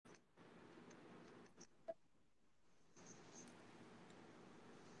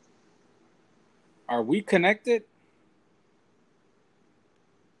Are we connected?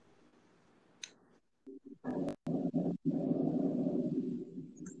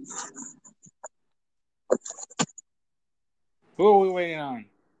 Who are we waiting on?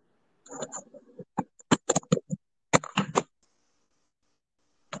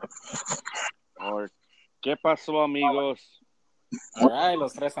 Or ¿Qué pasó, amigos? All right,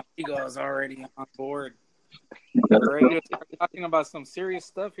 los tres amigos already on board. We're ready to start talking about some serious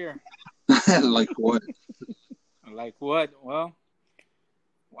stuff here. Like what? Like what? Well,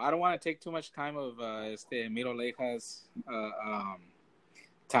 I don't want to take too much time of Miro Leja's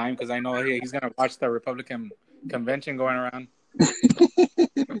time because I know he's going to watch the Republican convention going around.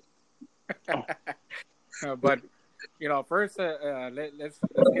 But first let's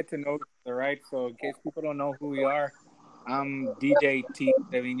get to know each other, right? So in case people don't know who we are, I'm DJ T.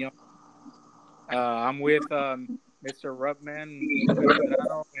 Trevino. I'm with Mr. Rubman, Ruben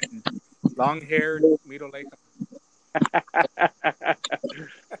Medrano, and long-haired Miro Leja.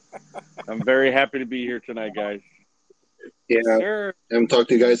 I'm very happy to be here tonight, guys. Yeah, Sure. I haven't talked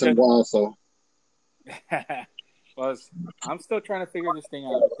to you guys in a while, so. Well, I'm still trying to figure this thing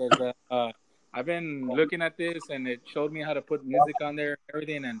out because I've been looking at this and it showed me how to put music on there and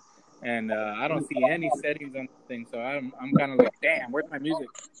everything, and I don't see any settings on the thing, so I'm kind of like, damn, where's my music?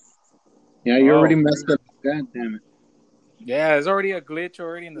 Yeah, you already messed up. God damn it. Yeah, there's already a glitch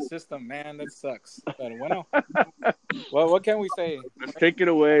already in the system, man. That sucks. But well, what can we say? Let's take it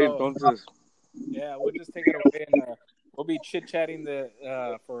away, entonces. Yeah, we'll just take it away and we'll be chit chatting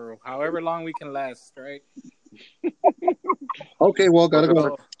for however long we can last, right? Okay, well, gotta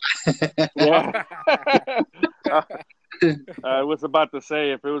go. Yeah. I was about to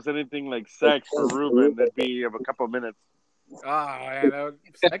say, if it was anything like sex for Ruben, that'd be of a couple of minutes. Oh, man,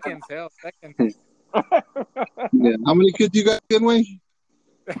 seconds. Yeah. How many kids you got, Goodway?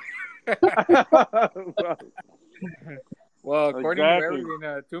 Well, according to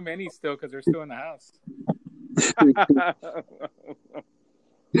everything, too many still because they're still in the house.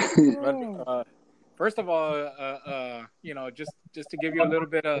 But, first of all, just to give you a little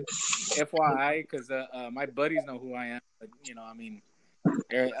bit of FYI, because my buddies know who I am. But,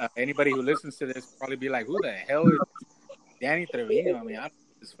 anybody who listens to this will probably be like, "Who the hell is Danny Trevino?" I mean, I don't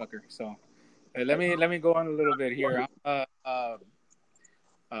know this fucker. So let me go on a little bit here. I'm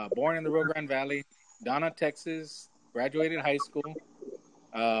born in the Rio Grande Valley, Donna, Texas. Graduated high school.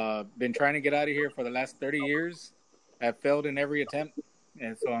 Been trying to get out of here for the last 30 years. I've failed in every attempt,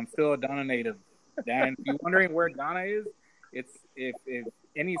 and so I'm still a Donna native. And if you're wondering where Donna is, it's if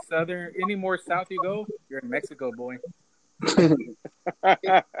any more south you go, you're in Mexico, boy. Where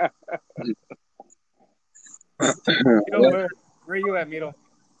are you at, Mito?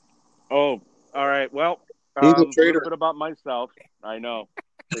 Oh, all right. Well, he's a little traitor. bit about myself. I know,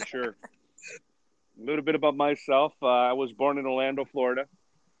 for sure. A little bit about myself. I was born in Orlando, Florida.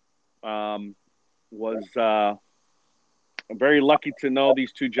 Was very lucky to know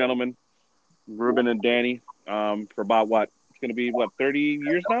these two gentlemen, Ruben and Danny, for about it's going to be 30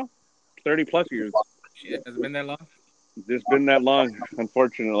 years now? 30 plus years. Shit, has it been that long? It's been that long,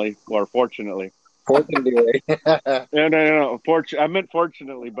 unfortunately, or fortunately. Fortunately. No. I meant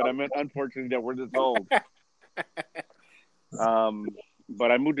fortunately, but I meant unfortunately that we're this old.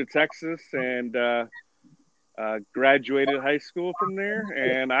 But I moved to Texas and graduated high school from there.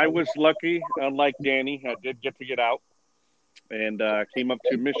 And I was lucky, unlike Danny, I did get to get out and came up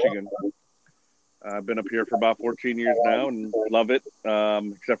to Michigan. I've been up here for about 14 years now and love it,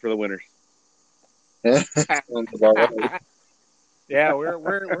 except for the winters. Yeah,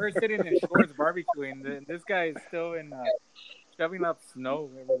 we're sitting in Shores barbecuing. This guy is still in shoving up snow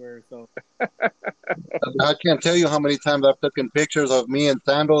everywhere. So I can't tell you how many times I've taken pictures of me in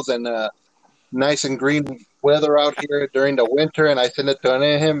sandals and nice and green weather out here during the winter, and I send it to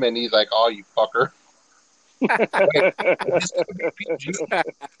him, and he's like, "Oh, you fucker."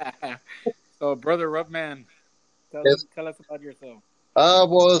 So, Brother Rubman, tell us about yourself. I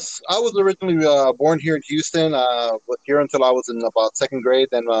was originally born here in Houston. Was here until I was in about second grade.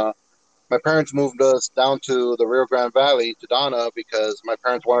 Then my parents moved us down to the Rio Grande Valley to Donna because my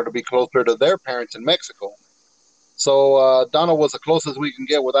parents wanted to be closer to their parents in Mexico. So Donna was the closest we can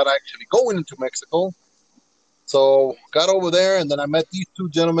get without actually going into Mexico. So got over there, and then I met these two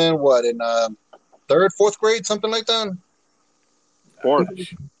gentlemen. In third, fourth grade, something like that. Fourth.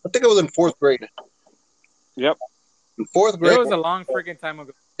 I think it was in fourth grade. Yep. In fourth grade. It was a long freaking time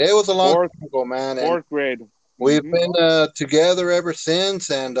ago. It was a long time ago, man. Fourth grade. We've been together ever since,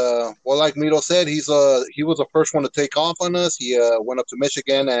 and like Mito said, he was the first one to take off on us. He went up to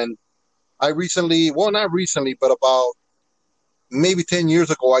Michigan, and I not recently, but about maybe 10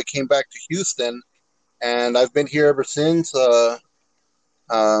 years ago, I came back to Houston, and I've been here ever since.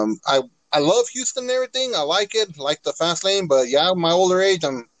 I love Houston and everything. I like it, like the fast lane. But yeah, my older age,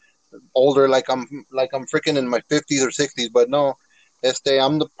 I'm older, like I'm freaking in my 50s or 60s. But no,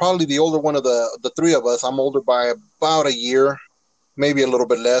 I'm probably the older one of the three of us. I'm older by about a year, maybe a little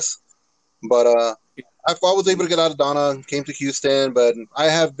bit less. But I was able to get out of Donna, came to Houston, but I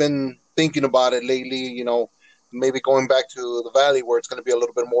have been thinking about it lately. Maybe going back to the Valley where it's going to be a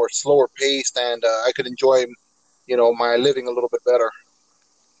little bit more slower paced, and I could enjoy, my living a little bit better.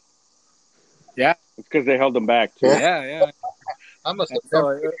 Yeah, It's because they held them back too. Yeah, yeah. I must And have so,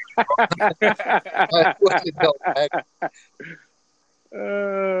 never. I wasn't held back.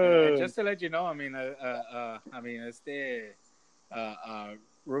 and just to let you know, I mean,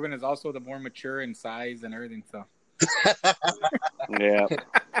 Ruben is also the more mature in size and everything. So, Yeah,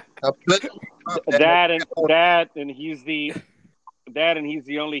 I put- dad, and he's the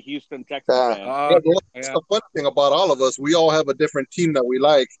only Houston Texans fan. Yeah, oh well, that's yeah, the fun thing about all of us. We all have a different team that we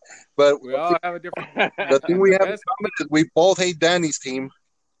like, but we all have a different. the thing And we the have in best, common is we both hate Danny's team.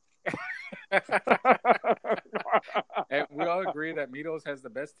 and we all agree that Mitos has the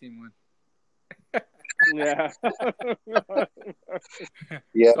best team win. Yeah.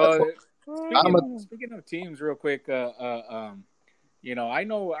 Yeah, So, I'm a speaking of teams, real quick, I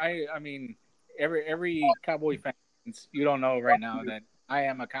know, I mean, every Cowboy fan, you don't know right now that I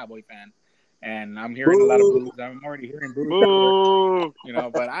am a Cowboy fan, and I'm hearing a lot of boo. boos. I'm already hearing boos everywhere.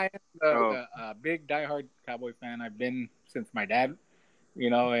 Boo. But I am Oh. a big diehard Cowboy fan. I've been since my dad,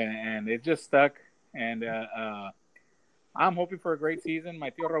 and it just stuck. And I'm hoping for a great season. My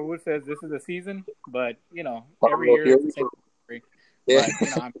Tio Raul says this is the season, but every year it's the same story. Yeah.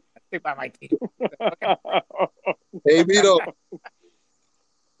 But I stick by my team. Hey, Vito,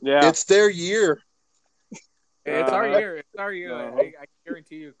 Yeah. it's their year It's our year. It's our year. I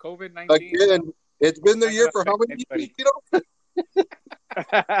guarantee you, COVID-19 again. It's been their not year gonna for how affect many anybody. years, Vito?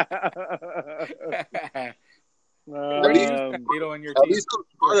 Where do you stand, Vito, in your At team? least I'm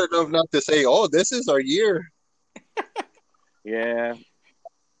smart enough not to say, "Oh, this is our year." Yeah.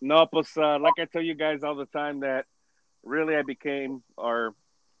 No, but like I tell you guys all the time that really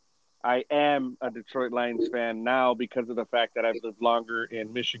I am a Detroit Lions fan now because of the fact that I've lived longer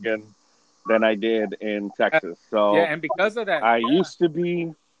in Michigan than I did in Texas. Yeah, So and because of that, I yeah, used to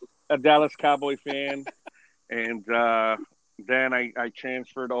be a Dallas Cowboy fan, and then I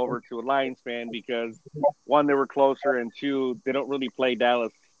transferred over to a Lions fan because one, they were closer, and two, they don't really play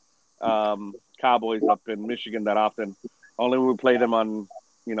Dallas Cowboys up in Michigan that often. Only we play them on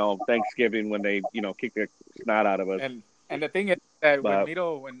Thanksgiving when they kick the snot out of us. and the thing is that when But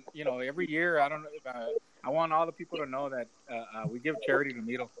Mito, when every year, I don't know, I want all the people to know that we give charity to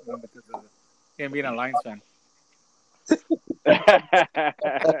Mito because of him being a Lions fan.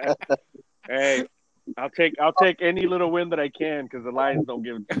 hey, I'll take any little win that I can because the Lions don't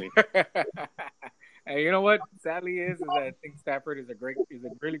give it to me. And you know what? Sadly, is that I think Stafford is a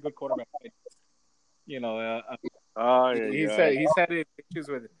really good quarterback. Oh He's yeah. had his issues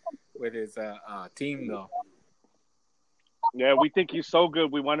with his team though. Yeah, we think he's so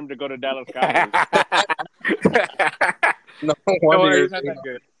good. We want him to go to Dallas Cowboys. No No, wonder. he's not that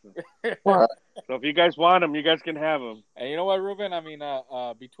good. So if you guys want him, you guys can have him. And you know what, Ruben? I mean,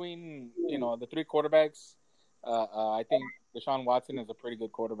 between the three quarterbacks, I think Deshaun Watson is a pretty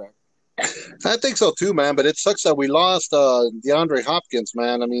good quarterback. I think so too, man. But it sucks that we lost DeAndre Hopkins,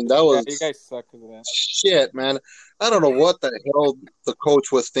 man. I mean, that Yeah, you was guys suck because of that. shit, man. I don't know what the hell the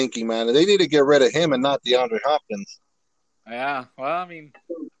coach was thinking, man. They need to get rid of him and not DeAndre Hopkins. Yeah, well, I mean,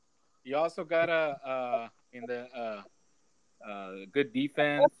 you also got in the good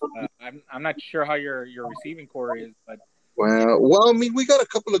defense. I'm not sure how your receiving core is, but Well, I mean, we got a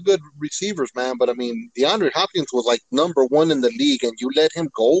couple of good receivers, man. But I mean, DeAndre Hopkins was like number one in the league, and you let him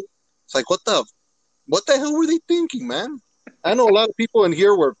go. It's like, what the hell were they thinking, man? I know a lot of people in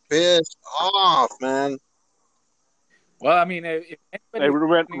here were pissed off, man. well, I mean, if Hey, anybody's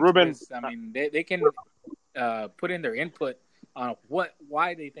listening to Ruben. this, I mean, they can put in their input on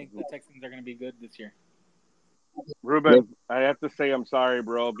why they think the Texans are going to be good this year. Ruben, I have to say I'm sorry,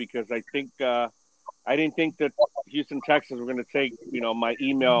 bro, because I didn't think that Houston Texans were going to take my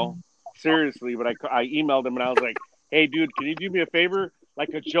email seriously, but I emailed him and I was like, "Hey, dude, can you do me a favor, like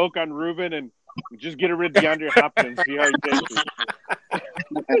a joke on Ruben, and just get rid of DeAndre Hopkins, see how he takes it."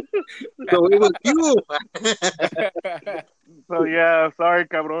 So it was you. So yeah, sorry,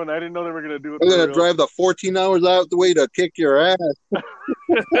 Cabron. I didn't know they were going to do it I'm for gonna real. drive the 14 hours out the way to kick your ass.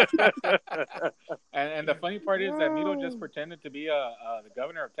 And the funny part is that Mito just pretended to be the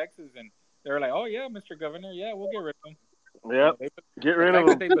governor of Texas, and they were like, "Oh yeah, Mr. Governor, yeah, we'll get rid of him." Yep. They, Get the rid of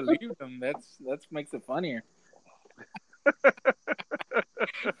fact that them. they believed them, that's makes it funnier.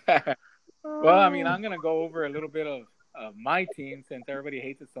 Well, I mean, I'm gonna go over a little bit of my team since everybody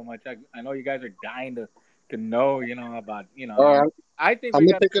hates it so much. I know you guys are dying to know, about, All right, I think I'm we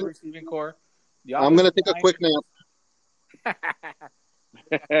gonna got take the a receiving core. The I'm gonna offensive take a line quick nap.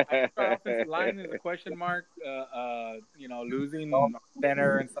 I think our offensive line is a question mark. Losing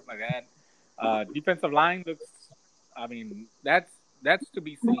center and stuff like that. Defensive line looks. I mean, that's to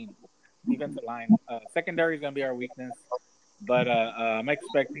be seen. Defensive line. Secondary is gonna be our weakness, but I'm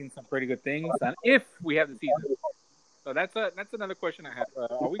expecting some pretty good things, and if we have the season. So that's another question I have.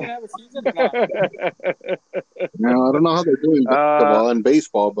 Are we gonna have a season or not? Now I don't know how they're doing uh, basketball and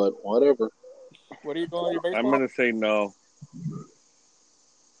baseball, but whatever. What are you doing with your I'm baseball? gonna say no.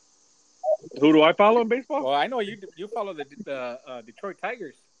 Who do I follow in baseball? Well, I know you follow the Detroit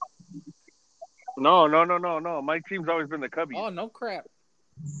Tigers. No. My team's always been the Cubbies. Oh no crap!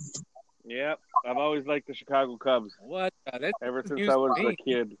 Yep, I've always liked the Chicago Cubs What? That's ever since news I to was a me.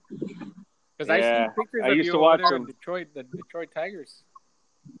 kid. Because I see Yeah, pictures I of used you to over watch there in them. Detroit, the Detroit Tigers.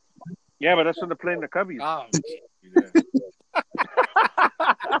 Yeah, but that's when they're playing the Cubbies. Oh, Jesus.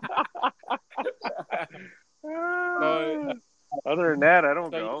 So, Other than that, I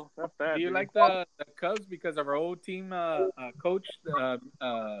don't so go. That's bad, do you dude. like the Cubs because of our old team coach,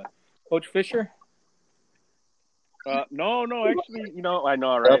 Coach Fisher? No, actually, I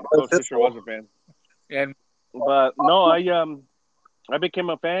know, right? Coach Fisher was a fan, And but no, I became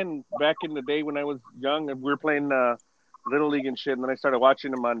a fan back in the day when I was young, and we were playing Little League and shit. And then I started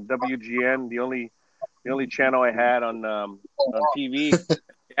watching them on WGN, the only channel I had on TV.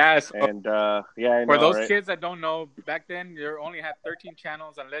 yeah, so And yeah, I for know, those right? kids that don't know, back then you only had 13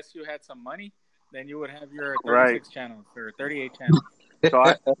 channels unless you had some money. Then you would have your 36 channels or 38 channels.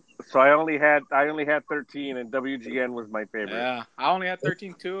 So I only had 13, and WGN was my favorite. Yeah, I only had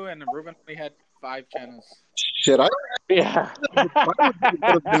 13 too, and Ruben only had 5 channels. Shit, Yeah. would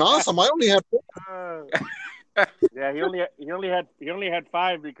have been awesome. I only had Yeah, he only had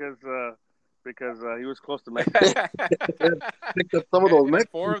 5 because he was close to Mexico. picked up some of those And mix.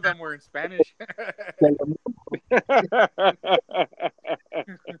 4 of them were in Spanish.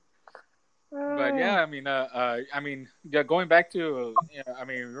 But yeah, I mean, yeah, going back to,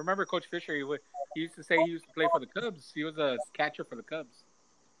 remember Coach Fisher? He used to say he used to play for the Cubs. He was a catcher for the Cubs.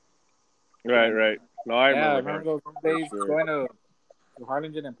 Right. No, I Yeah, I remember remember him. those days Sure. going to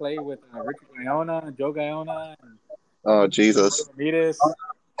Harlingen and play with Richard Guyona and Joe Guyona and Oh Jesus! Ramirez.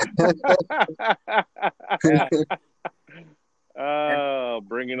 Oh,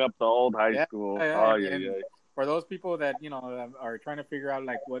 bringing up the old high school. Oh, yeah. For those people that are trying to figure out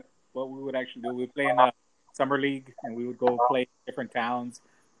like what we would actually do, we play in the summer league and we would go play in different towns.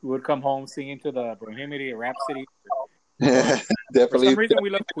 We would come home singing to the Bohemia Rhapsody. Definitely. For some reason, we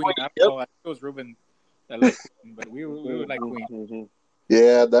love Queen. I don't know. I think it was Ruben that loved Queen, but we would like Queen. Mm-hmm.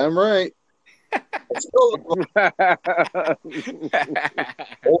 Yeah, damn right. Oh,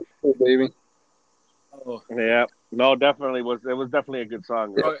 baby. Oh. Yeah, no, definitely it was definitely a good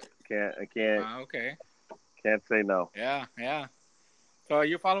song. Oh. I can't. Okay. Can't say no. Yeah. So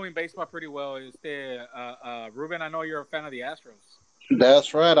you're following baseball pretty well. Is Ruben? I know you're a fan of the Astros.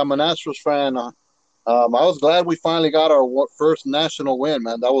 That's right. I'm an Astros fan. I was glad we finally got our first national win,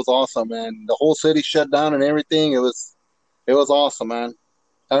 man. That was awesome, man. The whole city shut down and everything. It was awesome, man.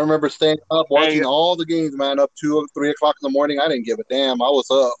 I remember staying up watching all the games, man, up 2 or 3 o'clock in the morning. I didn't give a damn. I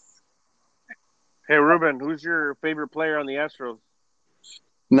was up. Hey, Ruben, who's your favorite player on the Astros?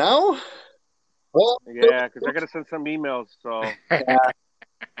 Now? Well, yeah, because I got to send some emails. So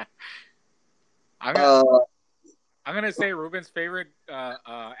I'm gonna say Ruben's favorite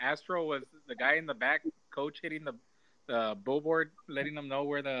Astro was the guy in the back, coach hitting the billboard, letting them know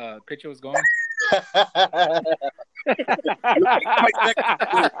where the pitch was going. I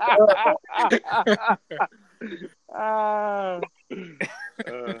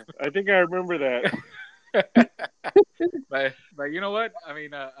think I remember that. But you know what? I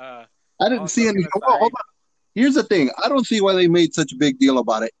mean, I didn't see any. Hold on. Here's the thing. I don't see why they made such a big deal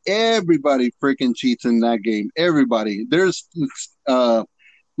about it. Everybody freaking cheats in that game. Everybody. There's,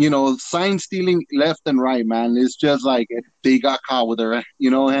 sign stealing left and right, man. It's just like they got caught with their, hand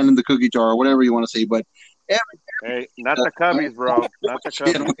in the cookie jar or whatever you want to say. But hey, not the Cubbies, bro. Not the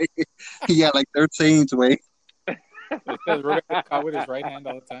Cubbies. Yeah, like they're Saints way. Because Ruben gets caught with his right hand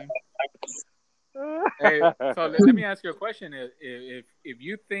all the time. Hey, so let me ask you a question. If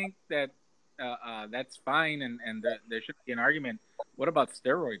you think that that's fine and there should be an argument, what about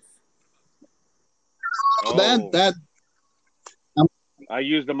steroids? I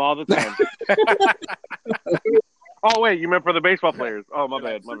use them all the time. Oh wait, you meant for the baseball players? Oh my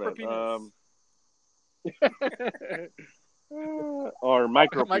They're like bad, my super bad. penis. Or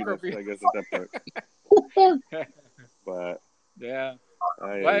micro Micro penis, penis. I guess at that point. But Yeah.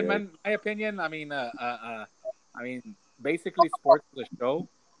 Well, I man, my opinion. I mean, basically, sports is a show.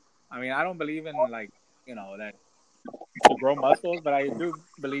 I mean, I don't believe in like that to grow muscles, but I do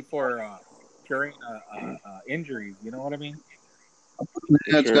believe for curing injuries. You know what I mean? for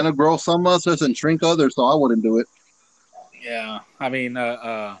It's sure. gonna grow some muscles and shrink others, so I wouldn't do it. Yeah.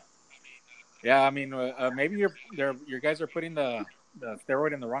 Yeah. Maybe your guys are putting the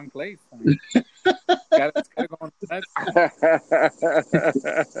steroid in the wrong place. I mean, it's gotta go on the nuts.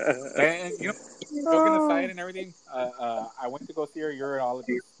 And joking aside and everything, I went to go see a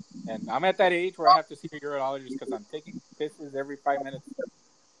urologist, and I'm at that age where I have to see a urologist because I'm taking pisses every 5 minutes.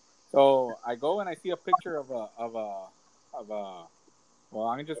 So I go and I see a picture of a well,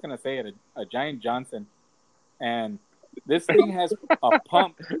 I'm just gonna say it, a giant Johnson, and this thing has a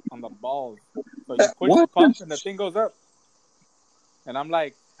pump on the balls. So you push the What? pump and the thing goes up. And I'm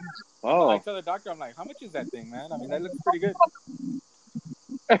like, I Oh, tell the doctor, I'm like, how much is that thing, man? I mean, that looks pretty good.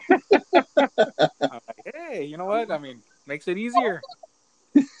 I'm like, hey, you know what? I mean, makes it easier.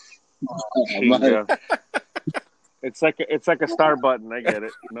 Oh, my. chinga. It's like a star button. I get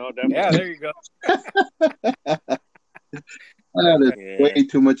it. No, Yeah, definitely. there you go. That is Yeah. way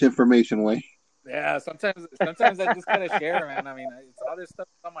too much information, Way. Yeah, sometimes I just gotta share, man. I mean, it's all this stuff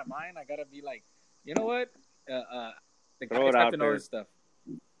on my mind. I gotta be like, you know what? The Throw guys it have out to know there. this stuff.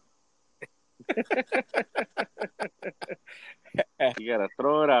 You gotta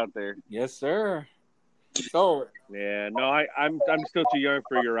throw it out there. Yes, sir. So, Yeah. No, I'm still too young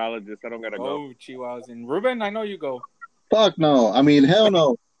for a urologist. I don't gotta go. Chihuahuas and Ruben, I know you go. Fuck no. I mean, hell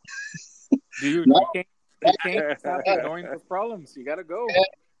no. Do you? No, You can't stop ignoring those problems. You gotta go.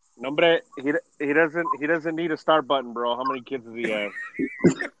 Nombre, he doesn't need a start button, bro. How many kids does he have?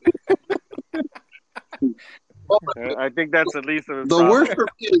 I think that's the least of his the worst problem.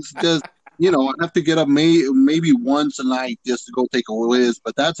 for me is just, I have to get up maybe once a night just to go take a whiz,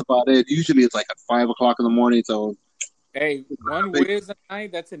 but that's about it. Usually it's like at 5 o'clock in the morning, so Hey, one whiz a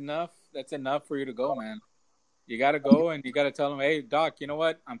night, that's enough. That's enough for you to go, man. You got to go and you got to tell them, hey, doc, you know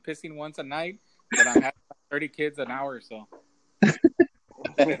what? I'm pissing once a night, but I'm having 30 kids an hour, so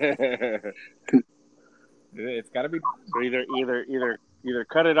it's got to be. So either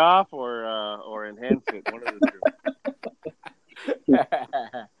cut it off or enhance it. One of the two.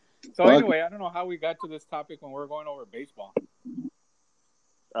 So anyway, I don't know how we got to this topic when we're going over baseball.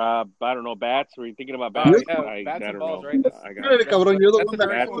 I don't know, bats. Were you thinking about bats? Yeah, bats I and don't balls, know. right? I got Really, cabrón, you're the That's one the that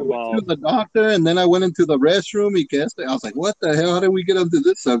direction bats we and went to balls. the doctor, and then I went into the restroom. I was like, what the hell? How did we get onto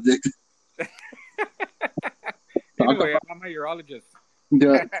this subject? Anyway, I'm my urologist.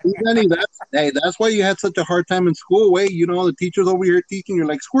 Yeah. Danny, that's why you had such a hard time in school, Way. The teacher's over here teaching. You're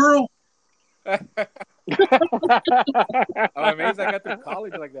like, squirrel. I'm amazed I got through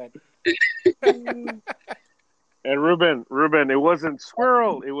college like that. And Ruben, it wasn't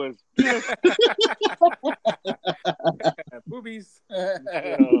squirrel. It was Boobies.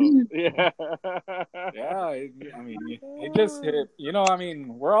 yeah. Yeah, I mean, it just hit. I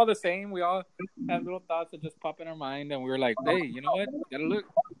mean, we're all the same. We all have little thoughts that just pop in our mind, and we were like, hey, you know what? Gotta look.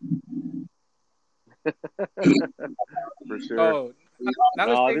 For sure. So, now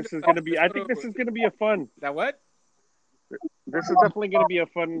let's No, take this is gonna be. I think this is gonna be a fun. That what? This is definitely gonna be a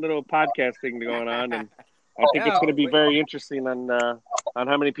fun little podcast thing going on, and I think it's gonna be very interesting on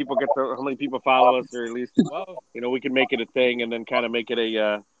how many people how many people follow us, or at least Well, we can make it a thing, and then kind of make it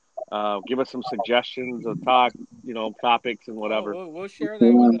a give us some suggestions of topics and whatever. we'll share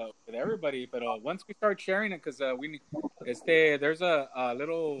that with everybody. But once we start sharing it, because there's a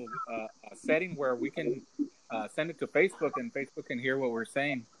little setting where we can send it to Facebook, and Facebook can hear what we're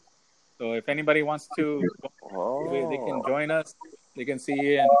saying. So if anybody wants to, they can join us. They can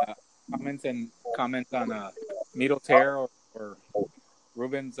see and comment on Needle Tear or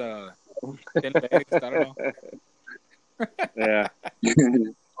Ruben's thin legs. I don't know. Yeah,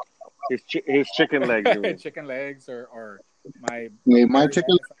 his chicken legs. Chicken legs or my My hairy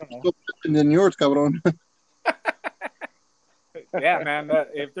chicken ass, I don't know. legs than yours, cabrón. Yeah, man.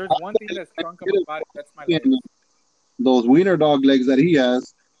 If there's one thing that's shrunk up my body, that's my legs. Those wiener dog legs that he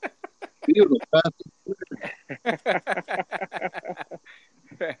has. He was a fast.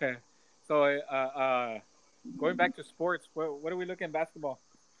 So, going back to sports, what are we looking at basketball?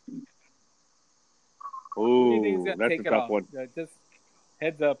 Who do you think is Ooh, gonna that's take a it tough off? one. Just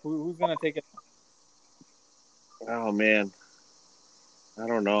heads up, who's gonna take it off? Oh man, I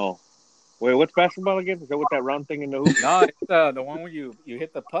don't know. Wait, what's basketball again? Is that with that round thing in the hoop? No, it's the one where you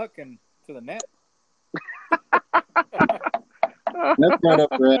hit the puck and to the net. That's right up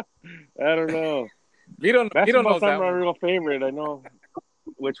there. I don't know. Mito knows Basketball's that not my one. real favorite. I know.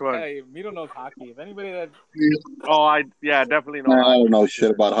 Which one? Hey, Mito knows hockey. If anybody that Oh, definitely know I hockey. don't know for shit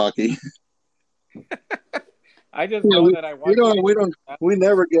sure. about hockey. I just Yeah, know that I watch it. we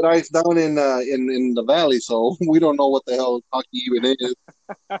never get ice down in the valley, so we don't know what the hell hockey even is.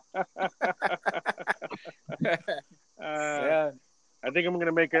 Yeah. I think I'm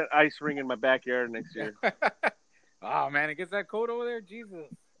gonna make an ice ring in my backyard next year. Oh man, it gets that cold over there.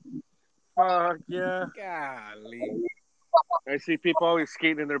 Jesus. Fuck yeah! Golly. I see people always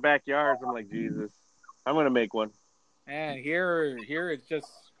skating in their backyards. I'm like, Jesus, I'm gonna make one. And here it's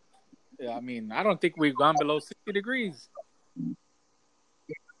just. I mean, I don't think we've gone below 60 degrees.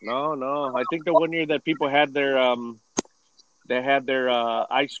 No. I think the one year that people had their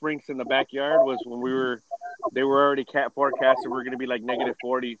ice rinks in the backyard was when they were already forecasted we're going to be like negative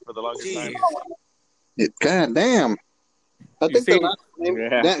 40 for the longest time. Jeez. God damn. I You think see- the last time,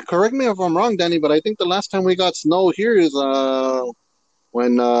 Yeah. correct me if I'm wrong, Danny, but I think the last time we got snow here is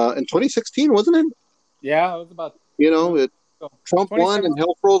when in 2016, wasn't it? Yeah, it was about. Trump won and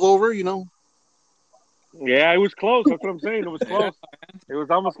hell froze over. Yeah, it was close. That's what I'm saying. It was close. It was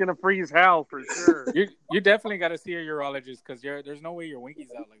almost going to freeze hell for sure. You definitely got to see a urologist because there's no way your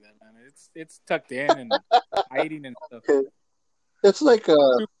winky's out like that, man. It's tucked in and hiding and stuff. It's like Wait,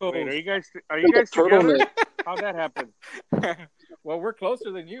 are you guys together? turtleneck. How'd that happen? Well, we're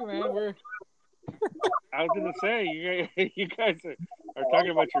closer than you, man. I was going to say you guys are talking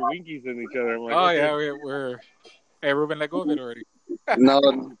about your winkies and each other. I'm like, Oh okay. yeah, we're. Hey, Ruben, let go of it already. No,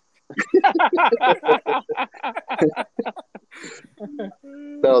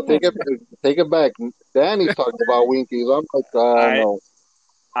 no, take it back. Danny's talking about winkies. I'm like, no.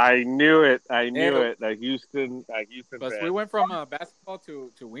 I knew it. Yeah, A Houston But fan. we went from basketball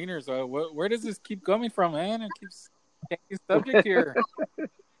to wieners. Where does this keep coming from, man? It keeps changing subject here.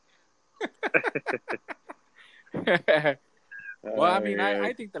 Well, I mean,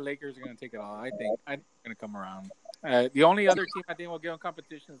 I think the Lakers are going to take it all. I think they're going to come around. The only other team I think will get on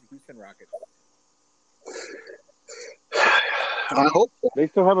competition is the Houston Rockets. I hope so. They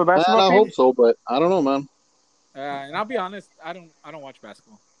still have a Man, basketball I team? hope so, but I don't know, man. And I'll be honest, I don't watch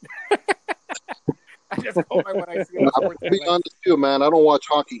basketball. I just go by what I see on I'll sports. be honest with you, man. I don't watch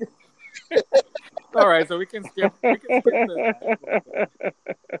hockey. All right, so we can skip the basketball.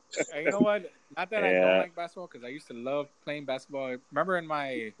 And you know what? Not that I don't like basketball because I used to love playing basketball. Remember in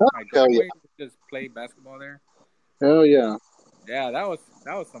my driveway, we just played basketball there. Hell yeah. Yeah, that was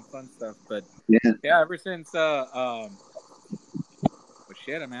some fun stuff. But yeah, ever since but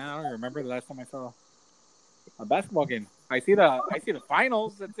shit, man, I don't remember the last time I saw a basketball game. I see the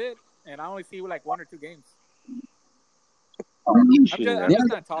finals. That's it, and I only see like one or two games. I'm just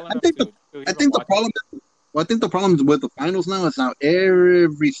not tall enough to I think the problem. Well, I think the problem with the finals now is now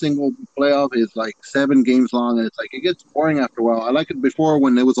every single playoff is like 7 games long, and it's like it gets boring after a while. I like it before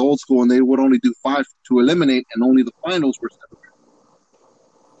when it was old school and they would only do 5 to eliminate, and only the finals were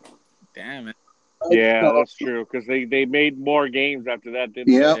 7. Damn it. Yeah, that's true because they made more games after that,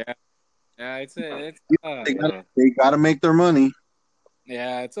 didn't they? Yeah. They got to make their money.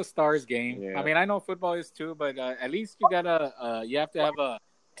 Yeah, it's a stars game. Yeah. I mean, I know football is too, but at least you gotta you have to have a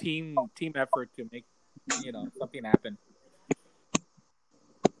team effort to make something happen.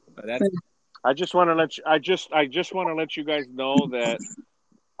 But that's. I just want to let you guys know that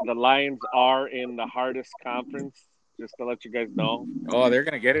the Lions are in the hardest conference. Just to let you guys know. Oh, they're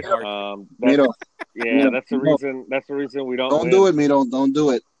gonna get it hard. That's the reason. That's the reason we don't. Don't do it, Mito. Don't do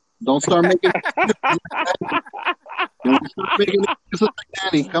it. Don't start making.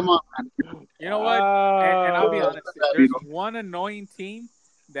 Danny, come on, man. You know what? And I'll be honest. There's one annoying team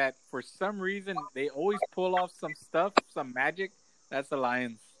that, for some reason, they always pull off some stuff, some magic. That's the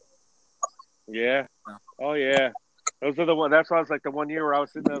Lions. Yeah. Oh yeah. Those are the one. That's why I was like the one year where I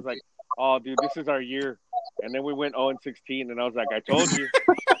was sitting there. I was like, "Oh, dude, this is our year." And then we went 0-16, and I was like, "I told you."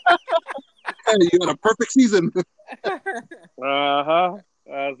 You had a perfect season.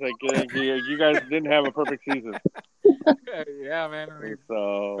 I was like, you guys didn't have a perfect season. Yeah, man.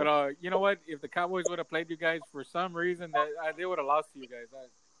 So, but you know what? If the Cowboys would have played you guys for some reason, they would have lost to you guys.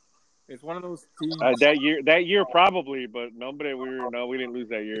 It's one of those teams. That year probably, but we didn't lose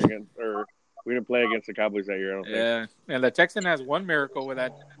that year again, or we didn't play against the Cowboys that year. I don't think. Yeah, and the Texan has one miracle with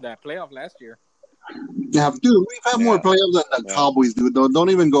that playoff last year. Yeah, dude, we've had more playoffs than the Cowboys, dude. Don't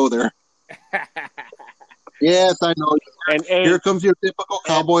even go there. Yes, I know. And here comes your typical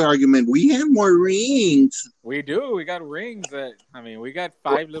Cowboy argument. We have more rings. We do. We got rings. We got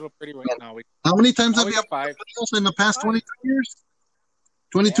 5 little pretty rings now. How many times have you had 5 in the past 22 years?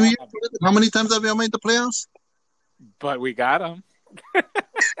 22 Yeah, years. How many times have y'all made the playoffs? but we got them. I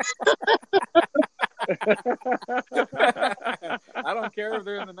don't care if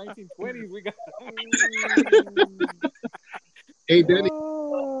they're in the 1920s. We got 'em. Hey, Danny.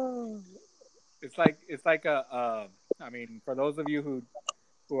 It's like a. I mean, for those of you who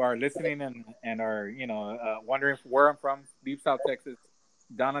are listening and are wondering where I'm from, Deep South Texas,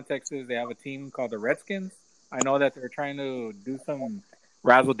 Donna, Texas. They have a team called the Redskins. I know that they're trying to do some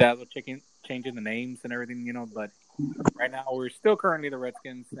razzle dazzle, changing the names and everything, but right now we're still currently the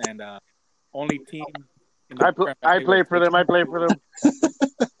Redskins and only team. In the I play for them. I play for them.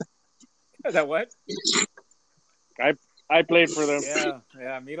 Is that what? I played for them.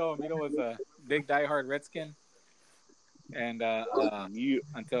 Yeah. Mito was a big diehard Redskin, and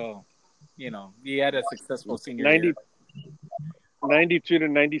until he had a successful senior year. 92 to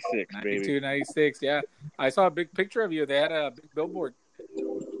 96, 92, baby. 96, yeah. I saw a big picture of you. They had a big billboard.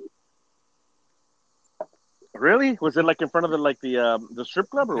 Really? Was it like in front of the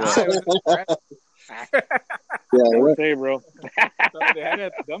strip club or what? Yeah, say, bro. So they had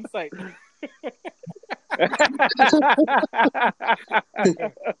it at the dump site.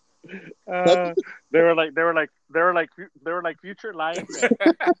 They were like future Lions.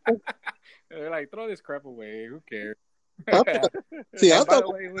 They're like, throw this crap away. Who cares? See, by the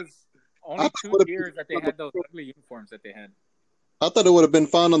way, it was only 2 years that they had those ugly uniforms that they had. I thought it would have been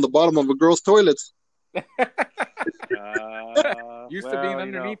found on the bottom of a girl's toilets. Used to being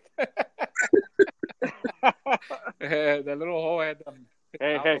underneath. The little hole had them.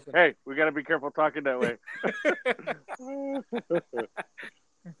 Hey! We gotta be careful talking that way.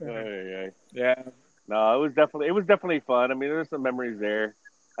 Yeah. No, it was definitely fun. I mean, there's some memories there.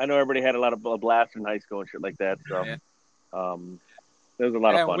 I know everybody had a lot of blasts in high school and shit like that. So, there was a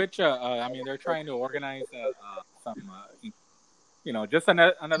lot of fun. Which I mean, they're trying to organize some, just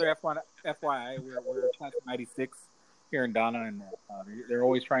another FYI. We're class of '96 here in Donna, and they're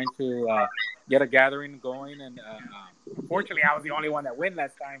always trying to get a gathering going. And unfortunately, I was the only one that went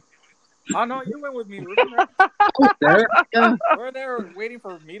last time. Oh no, you went with me, Ruben, right? We're there waiting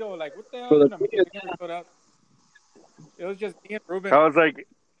for Mito. Like, what the hell? Mito never showed up. It was just me and Ruben. I was like,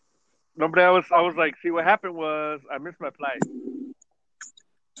 nobody. I was like, see, what happened was I missed my flight.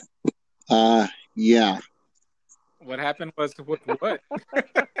 Yeah. What happened was what?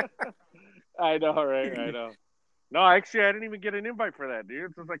 I know, right? I know. No, actually, I didn't even get an invite for that,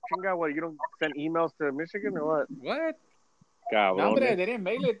 dude. So it's like, chinga, what? You don't send emails to Michigan or what? What? God, no, but they didn't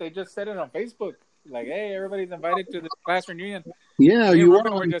mail it. They just said it on Facebook. Like, hey, everybody's invited to the class reunion. Yeah, you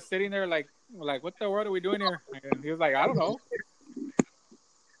were just sitting there like, what the world are we doing here? And he was like, I don't know.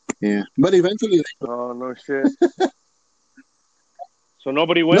 Yeah, but eventually. Oh no shit. So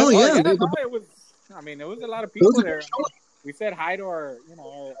nobody went. No, yeah. It was. I mean, there was a lot of people there. We said hi to our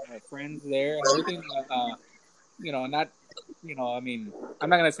friends there and everything. Not. I mean, I'm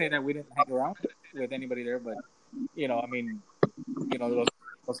not gonna say that we didn't hang around with anybody there, but I mean,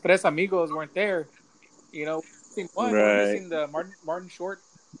 those tres amigos weren't there. Seen one. Right. We've seen the Martin Short.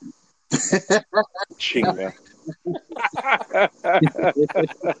 Chinga.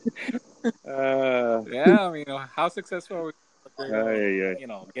 Yeah, I mean, how successful are we?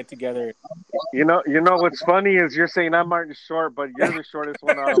 Get together. You know what's funny is you're saying I'm Martin Short, but you're the shortest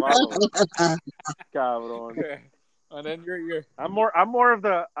one out of all of them. Cabrón. And then you're. I'm more of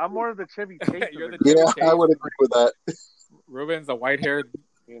the Chevy Chase. I would agree with that. Ruben's a white-haired.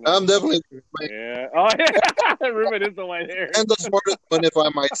 I'm definitely. Yeah. Oh, yeah. Ruben is the white-haired. And the smartest one, if I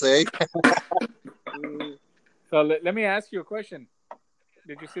might say. So let me ask you a question.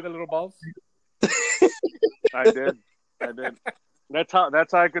 Did you see the little balls? I did. That's how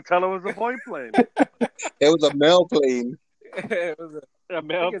I could tell it was a boy plane. It was a male plane. It was a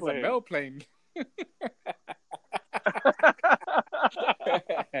male plane. A male plane.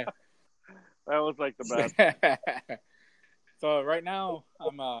 That was like the best. So right now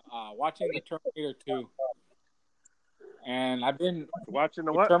I'm watching the Terminator 2, and I've been watching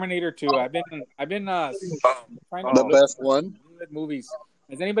the what? Terminator 2. I've been trying to the best one. Movies.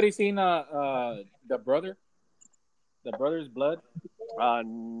 Has anybody seen The Brother's Blood?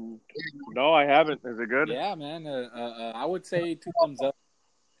 No, I haven't. Is it good? Yeah, man. I would say 2 thumbs up.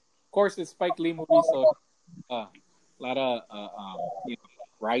 Of course, it's Spike Lee movie, so a lot of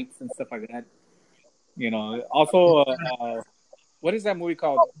rights and stuff like that. Also, what is that movie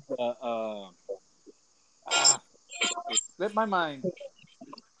called? It slipped my mind.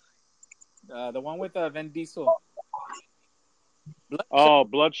 The one with Vin Diesel.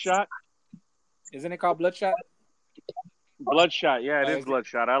 Bloodshot. Isn't it called Bloodshot? Bloodshot, yeah, it is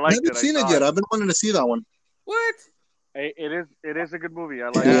Bloodshot. I liked it. I haven't seen it yet. I've been wanting to see that one. What? It is a good movie. I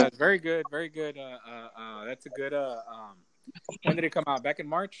like Yeah, it. it's very good, very good. That's a good. When did it come out? Back in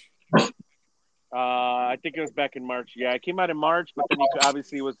March. I think it was back in March. Yeah, it came out in March, but then you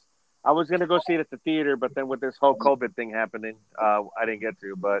obviously was. I was gonna go see it at the theater, but then with this whole COVID thing happening, I didn't get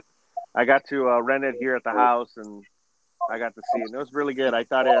to. But I got to rent it here at the house, and I got to see it. And it was really good. I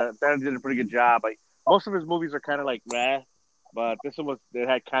thought it did a pretty good job. Most of his movies are kind of like meh, but this one was. It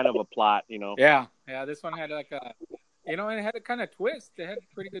had kind of a plot, you know. Yeah, yeah. This one had like a, and it had a kind of twist. It had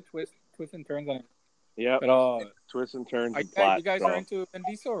a pretty good twists and turns on it. Yep, But twists and turns are and plot. you guys So. are into Vin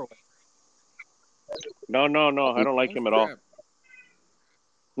Diesel or what? No, I don't like him at all. Crap.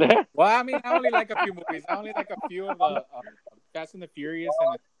 Well, I mean, I only like a few movies. I only like a few of the Fast and the Furious,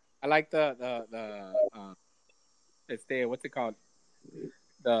 and I like the it's the what's it called?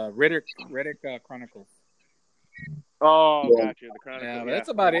 The Riddick Chronicles. Oh, gotcha. The Chronicles. Yeah, but that's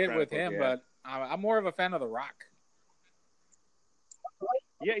about it with Chronicles, him. yeah. But I'm more of a fan of The Rock.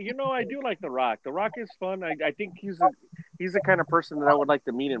 Yeah, I do like The Rock. The Rock is fun. I think he's the kind of person that I would like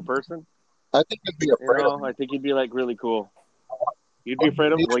to meet in person. I think I'd be afraid of him. I think he'd be like really cool. You'd be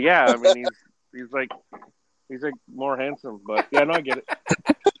afraid of him? Well, yeah. I mean, he's like more handsome, but yeah, no, I get it.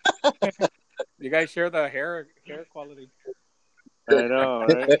 You guys share the hair quality. I know,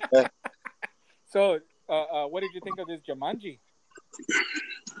 right? So, what did you think of this Jumanji?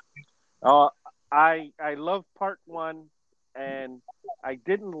 I love part 1, and I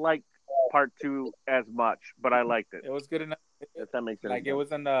didn't like part 2 as much, but I liked it. It was good enough. If that makes sense. Like it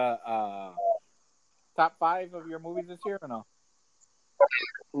was in the top 5 of your movies this year, or no?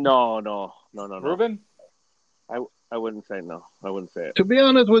 No. Ruben? I wouldn't say no. I wouldn't say it. To be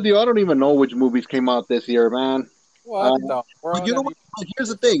honest with you, I don't even know which movies came out this year, man. What the world? You know what? Here's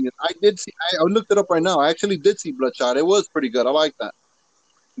the thing. I did see. I looked it up right now. I actually did see Bloodshot. It was pretty good. I like that.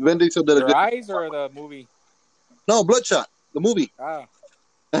 Vin Diesel did a Your good. eyes or the movie? No, Bloodshot, the movie. Ah.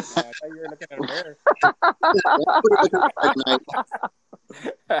 I thought you were looking at a bear.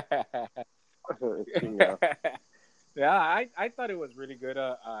 Yeah, I thought it was really good.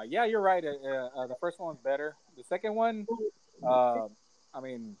 Yeah, you're right. The first one was better. The second one, I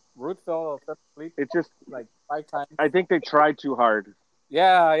mean, Ruth fell asleep. It's just like 5 times. I think they tried too hard.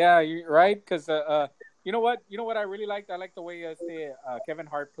 Yeah, you're right. Because you know what I really liked. I liked the way Kevin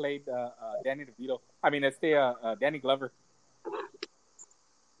Hart played Danny DeVito. I mean, Danny Glover.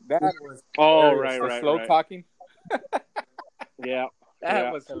 That was right. slow talking. Yeah.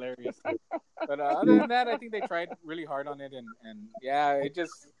 That was hilarious. But other than that, I think they tried really hard on it, and yeah, it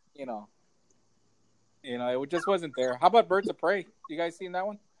just it just wasn't there. How about Birds of Prey? You guys seen that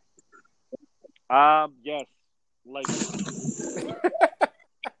one? Yes, like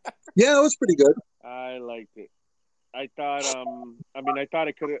Yeah, it was pretty good. I liked it. I thought I thought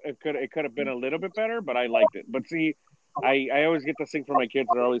it could have been a little bit better, but I liked it. But see, I always get this thing from my kids.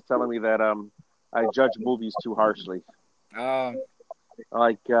 They're always telling me that I judge movies too harshly.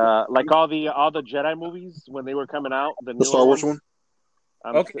 Like all the Jedi movies when they were coming out, the Star Wars one.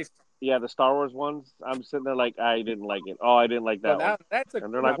 Okay. Yeah, the Star Wars ones. I'm sitting there like I didn't like it. Oh, I didn't like that one.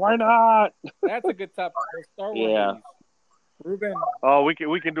 And they're like, why not? That's a good topic. Star Wars movies. Ruben. Oh, we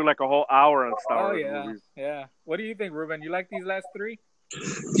can do like a whole hour on Star Wars movies. Yeah. What do you think, Ruben? You like these last 3?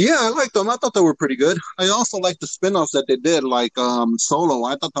 Yeah, I liked them. I thought they were pretty good. I also liked the spin-offs that they did, like Solo.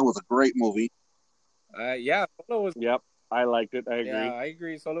 I thought that was a great movie. Yeah, Solo was. Yep, I liked it. I agree. Yeah, I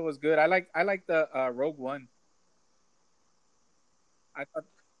agree. Solo was good. I like the Rogue One. I thought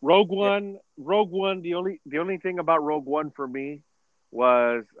Rogue One. The only thing about Rogue One for me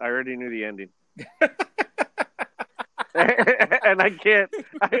was I already knew the ending. And I can't.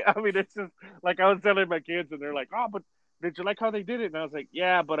 I mean, it's just like I was telling my kids, and they're like, "Oh, but did you like how they did it?" And I was like,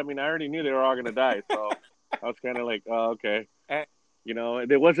 "Yeah, but I mean, I already knew they were all gonna die." So I was kind of like, "Oh, okay." It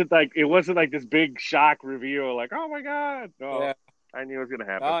wasn't like this big shock reveal, like, "Oh my god!" No, yeah. I knew it was gonna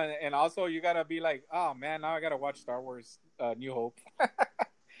happen. And also, you gotta be like, "Oh man, now I gotta watch Star Wars: New Hope."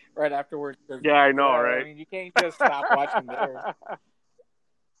 Right afterwards. Yeah, I know, right? I mean, you can't just stop watching there.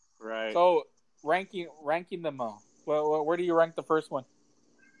 Right. So, ranking them all. Well, where do you rank the first one?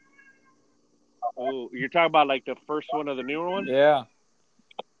 Oh, you're talking about like the first one of the newer ones? Yeah.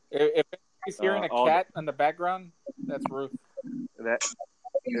 If he's hearing a cat in the background, that's Ruth. Is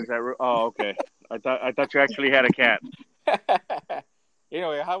that Ruth? Oh, okay. I thought you actually had a cat.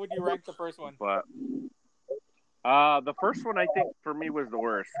 Anyway, how would you rank the first one? But the first one I think for me was the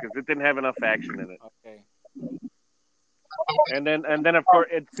worst because it didn't have enough action in it. Okay. And then of course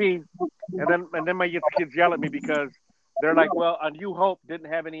and then my kids yell at me because they're like, well, A New Hope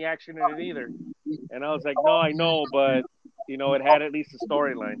didn't have any action in it either. And I was like, no, I know, but it had at least a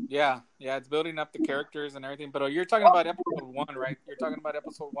storyline. Yeah, it's building up the characters and everything. But you're talking about episode 1, right? You're talking about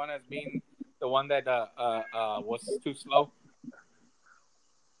episode 1 as being the one that was too slow.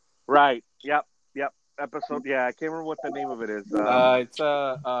 Right. Yep. Episode. Yeah, I can't remember what the name of it is. It's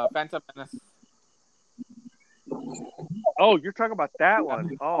Phantom Menace. Oh, you're talking about that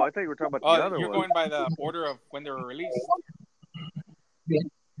one. Oh, I thought you were talking about the other you're one. going by the order of when they were released.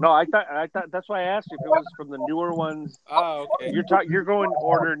 No, I thought that's why I asked you if it was from the newer ones. Oh, okay. You're going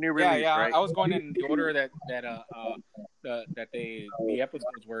order new release, yeah. right? I was going in the order that the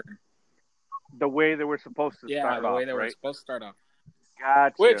episodes were. The way they were supposed to start off. The way they were right? supposed to start off.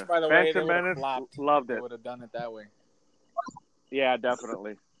 Gotcha. Which, by the way, they Phantom would have Menace, flopped. loved They it. would have done it that way. Yeah,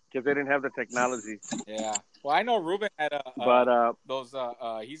 definitely. Because they didn't have the technology. Yeah. Well, I know Ruben had those.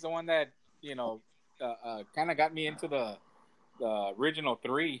 He's the one that kind of got me into the original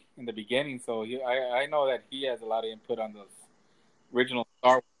 3 in the beginning. So I know that he has a lot of input on those original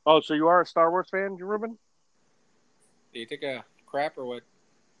Star Wars. Oh, so you are a Star Wars fan, Ruben? Do you take a crap or what?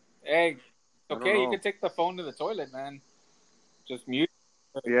 Hey, okay, you can take the phone to the toilet, man. Just mute.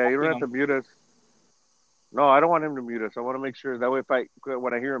 Yeah, you don't have to mute us. No, I don't want him to mute us. I want to make sure that way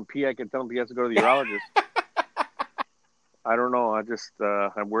when I hear him pee, I can tell him he has to go to the urologist. I don't know.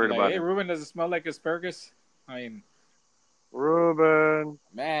 I'm worried about it. Hey, Ruben, does it smell like asparagus? I mean, Ruben.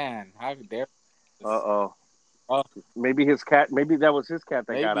 Man, how dare? Uh-oh. Maybe his cat. Maybe that was his cat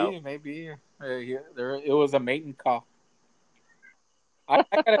that got out. Maybe. It was a mating call. I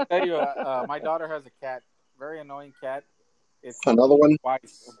gotta tell you, my daughter has a cat. Very annoying cat. It's another one.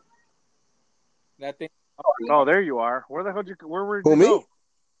 Twice. That thing. Oh, there you are. Where the hell where were you? Who, me? Go?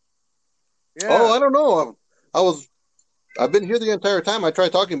 Yeah. Oh, I don't know. I've been here the entire time. I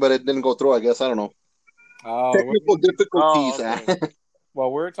tried talking, but it didn't go through. I guess I don't know. Technical difficulties. Okay.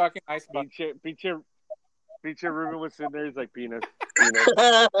 Well, we're talking nice about. Picture Ruben was sitting there. He's like penis.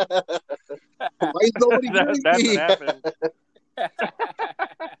 Why is nobody That's what happened.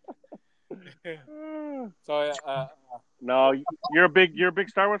 So, no, you're a big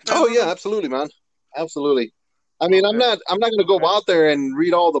Star Wars fan. Oh yeah, absolutely, man, absolutely. I mean, I'm not going to go out there and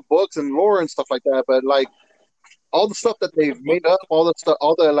read all the books and lore and stuff like that, but like all the stuff that they've made up, all the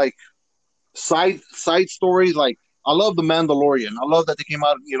like side stories. Like I love the Mandalorian. I love that they came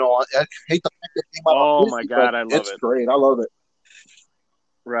out. I hate the fact that they came out. Oh my god, I love it. It's great. I love it.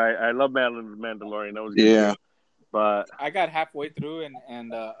 Right, I love Mandalorian. That was good. Yeah. But I got halfway through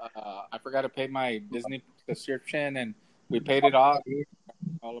and I forgot to pay my Disney subscription, and we paid it off.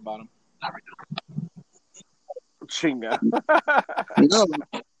 All about them. Chinga. No,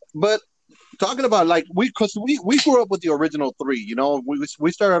 but talking about like because we grew up with the original 3.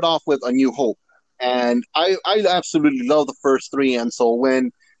 We started off with A New Hope, and I absolutely love the first 3. And so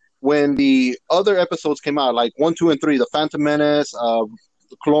when the other episodes came out, like 1, 2, and 3, the Phantom Menace, the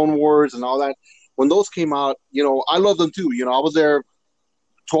Clone Wars, and all that. When those came out, I love them too. I was there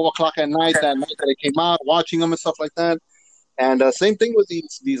 12 o'clock at night that night that it came out, watching them and stuff like that. And same thing with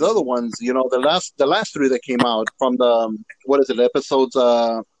these other ones. The last 3 that came out from the episodes?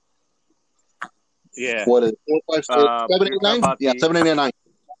 Yeah. What is it? 4, 5, 6, 7, 8, 9? Yeah, 7, 8, and 9.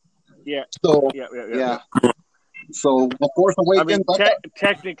 Yeah. So yeah. So The Force Awakens. I mean,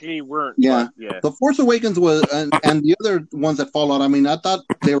 technically weren't. Yeah. Yeah. The Force Awakens was, and the other ones that followed. I mean, I thought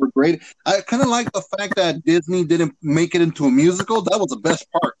they were great. I kind of like the fact that Disney didn't make it into a musical. That was the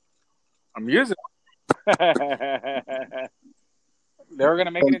best part. A musical? They were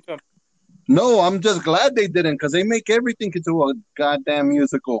gonna make it into a. No, I'm just glad they didn't, because they make everything into a goddamn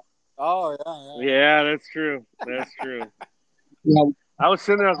musical. Oh yeah. Yeah, that's true. That's true. Yeah. I was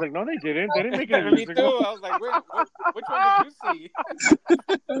sitting there. I was like, no, they didn't. They didn't make it a musical. Me too. I was like, which one did you see?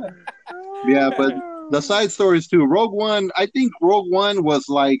 Yeah, but the side stories too. Rogue One. I think Rogue One was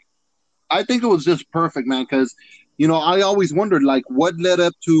like, I think it was just perfect, man. Because I always wondered like what led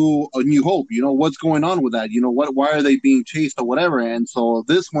up to A New Hope. What's going on with that? Why are they being chased or whatever? And so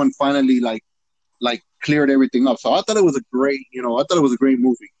this one finally like cleared everything up. So I thought it was a great. I thought it was a great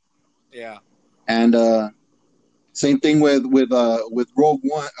movie. Yeah. And same thing with Rogue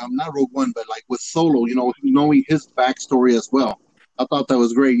One. Not Rogue One, but like with Solo. Knowing his backstory as well. I thought that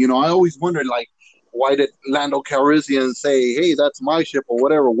was great. I always wondered like, why did Lando Calrissian say, "Hey, that's my ship" or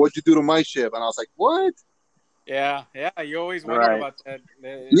whatever? What'd you do to my ship? And I was like, "What?" Yeah. You always wonder about that.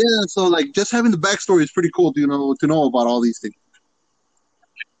 Yeah. So like, just having the backstory is pretty cool. To know about all these things.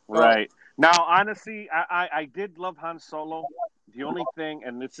 Right. Now, honestly, I did love Han Solo. The only thing,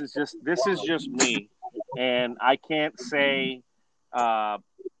 and this is just me, and I can't say, I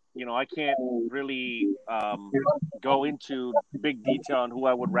can't really go into big detail on who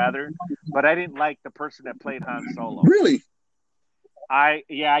I would rather, but I didn't like the person that played Han Solo. Really? I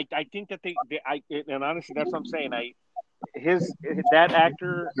think that and honestly, that's what I'm saying. His that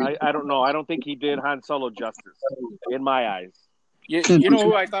actor, I don't know. I don't think he did Han Solo justice in my eyes. You know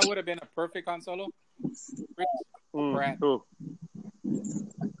who I thought would have been a perfect Han Solo? Chris Pratt. Who?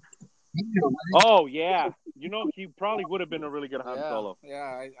 Oh yeah, he probably would have been a really good Han Solo.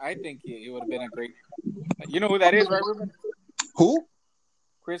 Yeah, I think he would have been a great. You know who that is, right, Ruben? Who?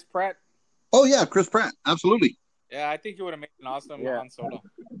 Chris Pratt. Oh yeah, Chris Pratt. Absolutely. Yeah, I think he would have made an awesome Han Solo.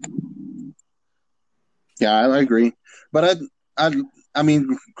 Yeah, I agree. But I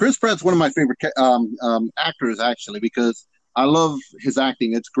mean, Chris Pratt's one of my favorite actors actually because I love his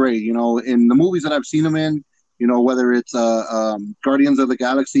acting. It's great. In the movies that I've seen him in, whether it's Guardians of the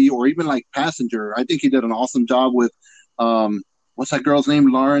Galaxy or even like Passenger, I think he did an awesome job with what's that girl's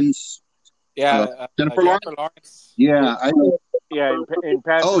name? Lawrence. Yeah, Jennifer Lawrence. Yeah, in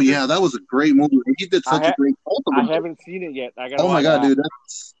Passenger. Oh yeah, that was a great movie. He did such a great. I haven't seen it yet. Oh my god, dude,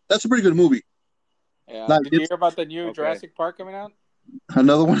 that's a pretty good movie. Yeah. Did you hear about the new Jurassic Park coming out?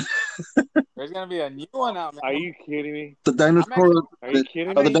 Another one. There's gonna be a new one out, man. Are you kidding me? The dinosaurs. Are you kidding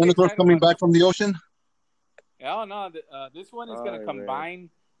me? Are the dinosaurs coming back from the ocean? Oh no, this one is gonna combine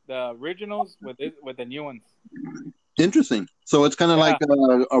the originals with the new ones. Interesting. So it's kind of like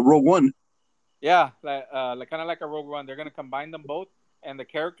a Rogue One. Yeah, like kind of like a Rogue One. They're gonna combine them both, and the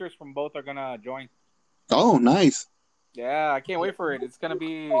characters from both are gonna join. Oh, nice. Yeah, I can't wait for it. It's gonna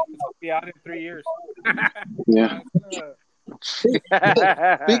be out in 3 years. Yeah.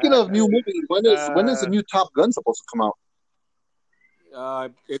 Speaking of new movies, when is the new Top Gun supposed to come out?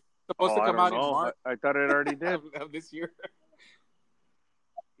 It's supposed to come out in March. I thought it already did of this year.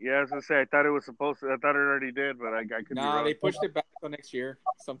 Yeah, I was gonna say I thought it already did, but I couldn't. No, they pushed it back till next year,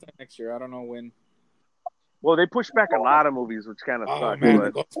 sometime next year. I don't know when. Well, they pushed back a lot of movies, which kind of sucks. Man,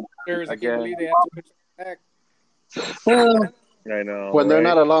 but I can't believe they had to push it back. I know. When they're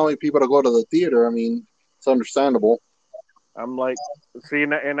not allowing people to go to the theater, I mean, it's understandable. I'm like, see,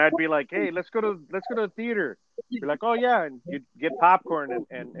 and I'd be like, hey, let's go to the theater. Be like, oh yeah, and you get popcorn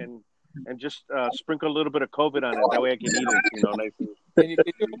and just sprinkle a little bit of COVID on it. That way I can eat it, nice.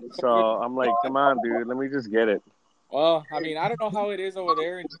 So I'm like, come on, dude, let me just get it. Well, I mean, I don't know how it is over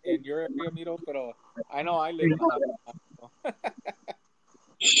there in your area, Mito, but I know I live in a hot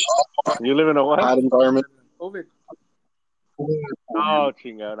You live in a what? Hot environment. COVID. Oh,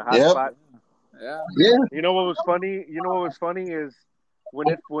 chinga, a hot spot. Yeah. You know what was funny? Is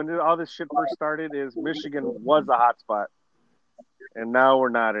when all this shit first started, is Michigan was a hot spot, and now we're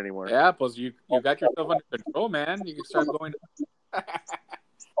not anymore. Yeah, plus you got yourself under control, man. You can start going.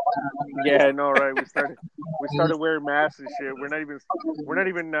 Yeah, I know, right? We started wearing masks and shit. We're not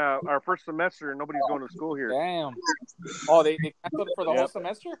even our first semester, and nobody's going to school here. Damn. Oh, they canceled it for the whole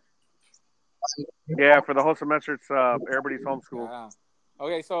semester? Yeah, for the whole semester, it's everybody's homeschooled. Yeah.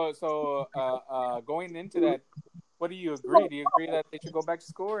 Okay, so going into that, what do you agree? Do you agree that they should go back to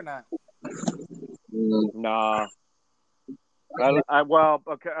school or not? Nah. Well,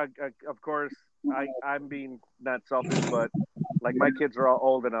 okay, of course, I'm being not selfish, but like my kids are all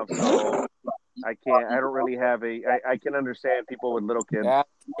old enough, so I don't really have I can understand people with little kids,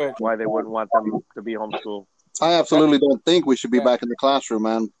 why they wouldn't want them to be homeschooled. I absolutely don't think we should be back in the classroom,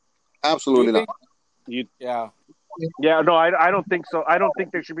 man. Absolutely not. Yeah, no, I don't think so. I don't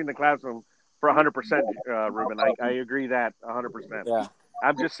think they should be in the classroom for 100%, Ruben. I agree that 100%. Yeah.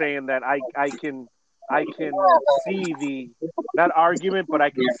 I'm just saying that I can see that argument, but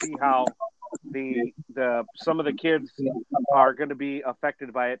I can see how some of the kids are going to be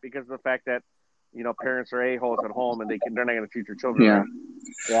affected by it because of the fact that parents are a-holes at home and they're not going to teach their children.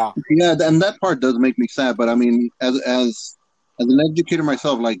 Yeah, and that part does make me sad. But I mean, as an educator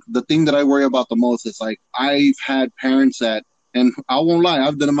myself, like the thing that I worry about the most is like I've had parents that, and I won't lie,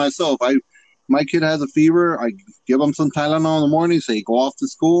 I've done it myself. My kid has a fever. I give them some Tylenol in the morning, say go off to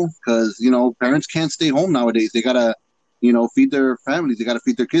school because parents can't stay home nowadays. They gotta feed their families. They gotta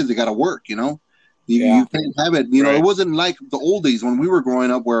feed their kids. They gotta work. You can't have it. Right. It wasn't like the old days when we were growing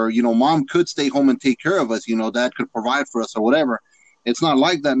up where mom could stay home and take care of us. Dad could provide for us or whatever. It's not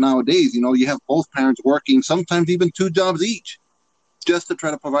like that nowadays. You have both parents working, sometimes even 2 jobs each, just to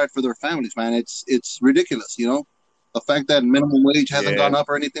try to provide for their families. Man, it's ridiculous. The fact that minimum wage hasn't gone up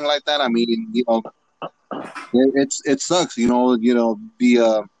or anything like that. I mean, it sucks.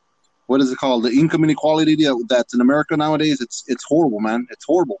 The what is it called? The income inequality that's in America nowadays. It's horrible, man. It's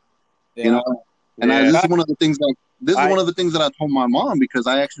horrible. Yeah. And this is one of the things that I told my mom because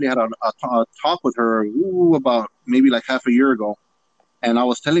I actually had a talk with her about maybe like half a year ago, and I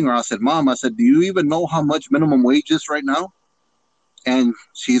was telling her, I said, Mom, do you even know how much minimum wage is right now? And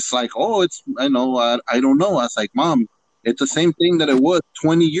she's like, oh, I know. I don't know. I was like, Mom, It's the same thing that it was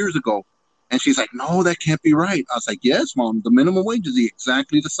 20 years ago. And she's like, no, that can't be right. I was like, yes, Mom, the minimum wage is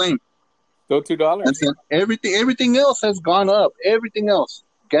exactly the same. Still And $2. then everything else has gone up. Everything else.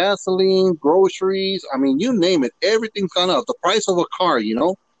 Gasoline, groceries, I mean, you name it. Everything's gone up. The price of a car,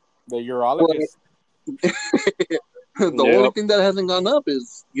 The But urologist. the only Yep, thing that hasn't gone up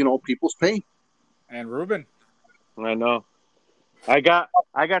is, people's pay. And Ruben. I know. I got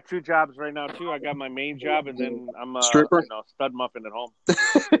two jobs right now too. I got my main job, and then I'm Stripper. stud muffin at home.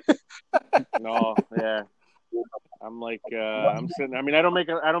 No, yeah. I'm like I'm sitting. I mean, I don't make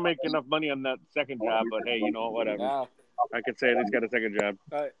enough money on that second job, but hey, whatever. Yeah. I could say at least got a second job.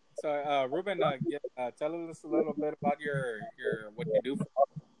 Ruben, tell us a little bit about your what you do.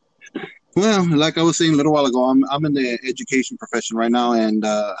 Well, like I was saying a little while ago, I'm in the education profession right now, and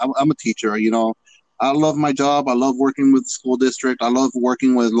I'm a teacher. I love my job. I love working with the school district. I love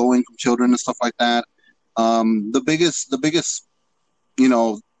working with low income children and stuff like that. The biggest, you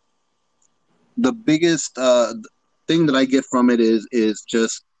know, the biggest thing that I get from it is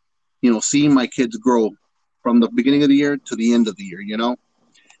just seeing my kids grow from the beginning of the year to the end of the year.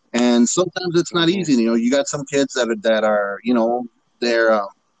 And sometimes it's not Hmm. easy. You got some kids that are they're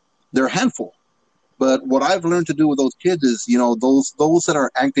they're a handful. But what I've learned to do with those kids is, those that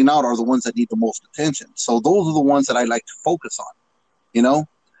are acting out are the ones that need the most attention. So those are the ones that I like to focus on. You know,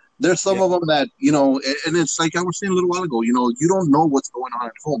 there's some Yeah. of them that and it's like I was saying a little while ago. You don't know what's going on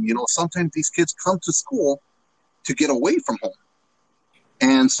at home. Sometimes these kids come to school to get away from home,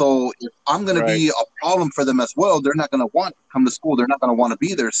 and so if I'm going to Right. be a problem for them as well, they're not going to want to come to school. They're not going to want to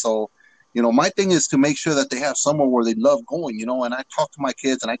be there. So. My thing is to make sure that they have somewhere where they love going, and I talk to my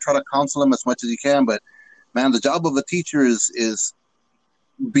kids and I try to counsel them as much as you can. But man, the job of a teacher is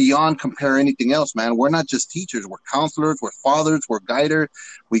beyond compare anything else, man. We're not just teachers. We're counselors. We're fathers. We're guiders.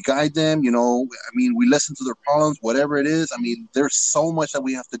 We guide them. We listen to their problems, whatever it is. There's so much that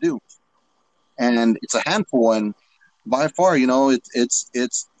we have to do, and it's a handful. And by far, it's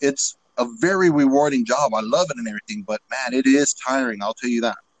a very rewarding job. I love it and everything, but man, it is tiring. I'll tell you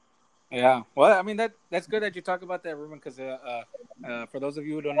that. Yeah. Well, I mean that's good that you talk about that, Ruben, because for those of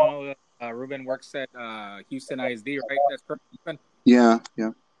you who don't know, Ruben works at Houston ISD, right? That's correct, Ruben? Yeah,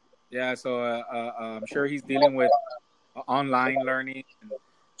 yeah, Yeah. So I'm sure he's dealing with online learning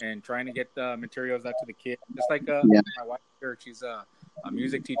and trying to get the materials out to the kids. Just like yeah. my wife here, she's a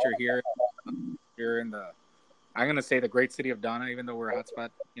music teacher here in the I'm gonna say the great city of Donna, even though we're a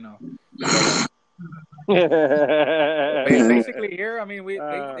hotspot, But basically here, I mean,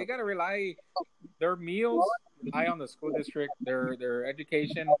 they gotta rely their meals rely on the school district, their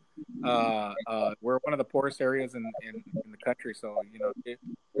education. We're one of the poorest areas in the country, so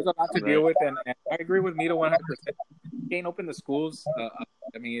there's a lot to deal Right. with, and I agree with Mito 100%. Can't open the schools.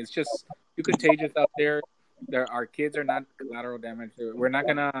 I mean, it's just too contagious out there. Our kids are not collateral damage. We're not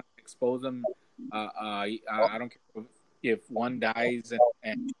gonna expose them. I don't care if one dies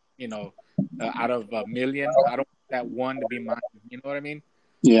and out of a million, I don't want that one to be mine. You know what I mean?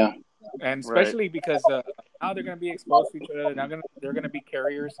 Yeah. And Right. especially because now they're going to be exposed to each other. They're going to be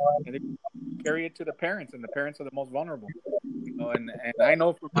carriers, and they carry it to the parents, and the parents are the most vulnerable. And I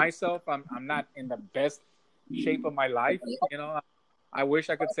know for myself, I'm not in the best shape of my life. I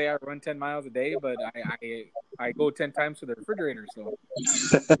wish I could say I run 10 miles a day, but I go 10 times to the refrigerator. So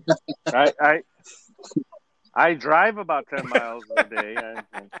I I I drive about 10 miles a day. I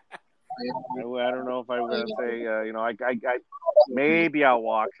don't know if I'm gonna say I maybe I'll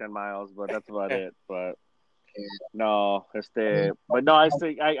walk 10 miles, but that's about it. But no, but no, I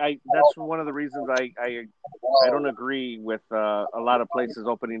say I that's one of the reasons I don't agree with a lot of places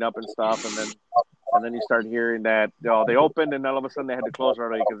opening up and stuff, and then you start hearing that they opened and all of a sudden they had to close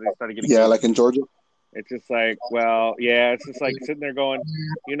already because they started getting Yeah, like cases. in Georgia. It's just like, well, yeah, it's just like sitting there going,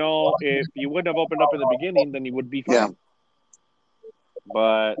 if you wouldn't have opened up in the beginning, then you would be Yeah. fine.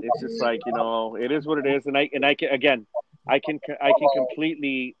 But it's just like, it is what it is, and I can again, I can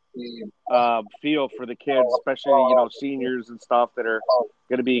completely feel for the kids, especially seniors and stuff that are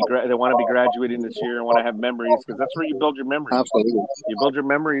going to be they want to be graduating this year and want to have memories because that's where you build your memories. Absolutely. You build your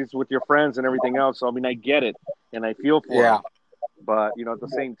memories with your friends and everything else. So I mean, I get it and I feel for yeah, them, but at the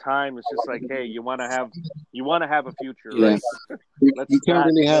same time, it's just like, hey, you want to have a future, Yeah. right? yes, You can't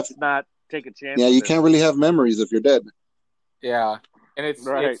really have. Let's not take a chance Yeah, with you this, can't really have memories if you're dead. yeah. And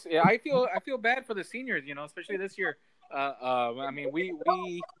right? yeah, I feel bad for the seniors, especially this year. I mean,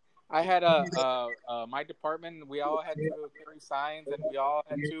 I had my department. We all had to carry signs, and we all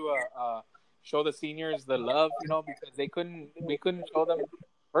had to show the seniors the love, because we couldn't show them in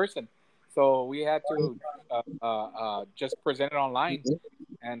person, so we had to just present it online,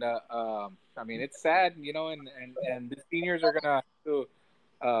 and I mean, it's sad, and the seniors are gonna have to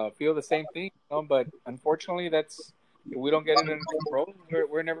feel the same thing, But unfortunately, that's if we don't get it under control,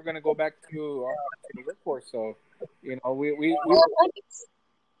 we're never gonna go back to the workforce. So, we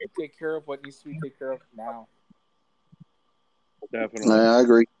take care of what needs to be taken care of now. Definitely. I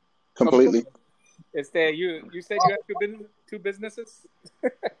agree completely. You said you have two businesses.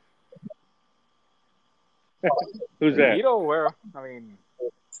 Who's that? Where? I mean,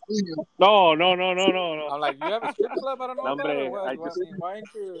 No. I'm like, you have a strip club? I don't know that. Or what? I just, Why ain't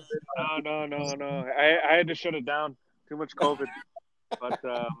you? No. I had to shut it down. Too much COVID. But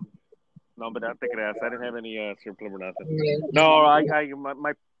no, but I think it has. I didn't have any strip club or nothing. No,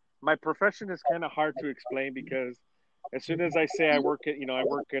 my profession is kind of hard to explain because as soon as I say I work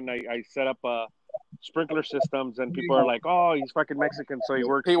and I set up sprinkler systems, and people are like, "Oh, he's fucking Mexican, so he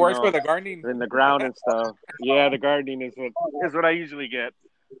works." He works for the gardening in the ground and stuff. Yeah, the gardening is what I usually get.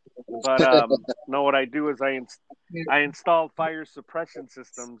 But no, what I do is I install fire suppression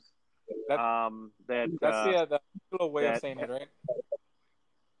systems. That's the little way of saying it, right?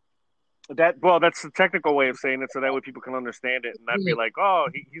 That's the technical way of saying it, so that way people can understand it and not be like, "Oh,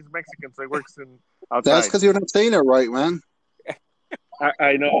 he's Mexican, so he works outside." That's because you're not saying it right, man.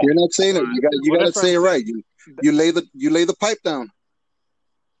 I know you're not saying it. You got to say it right. You lay the pipe down.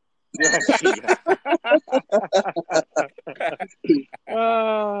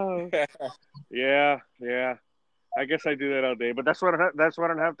 Yeah. I guess I do that all day, but that's why I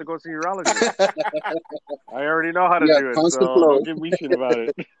don't have to go see a urologist. I already know how to do it, so don't give me shit about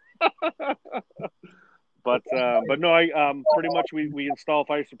it. But no, I pretty much we install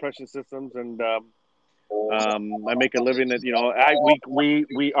fire suppression systems, and I make a living at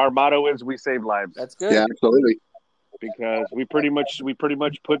we our motto is we save lives. That's good. Yeah, absolutely. Because we pretty much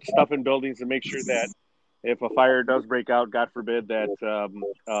put stuff in buildings to make sure that if a fire does break out, God forbid, that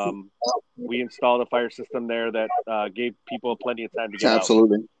we installed a fire system there that gave people plenty of time to get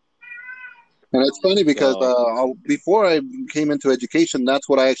absolutely. And it's funny because before I came into education, that's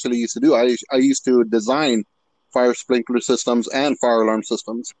what I actually used to do. I used to design fire sprinkler systems and fire alarm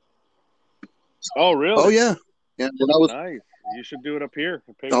systems. Oh, really? Oh, yeah. Yeah. Nice. You should do it up here.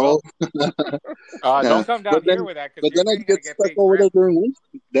 Don't come down here with that. But then I get stuck over there during winter.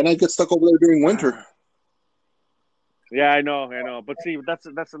 During winter. Yeah, I know. But see, that's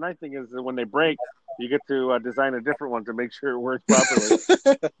the nice thing is that when they break, you get to design a different one to make sure it works properly.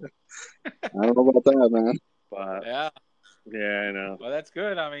 I don't know about that, man. But, yeah, I know. Well, that's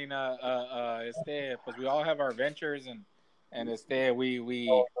good. I mean, because we all have our ventures, and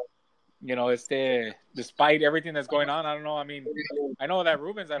despite everything that's going on, I don't know. I mean, I know that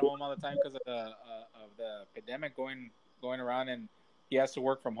Ruben's at home all the time because of the pandemic going around, and he has to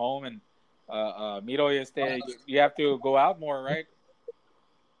work from home. And Miro, you have to go out more, right?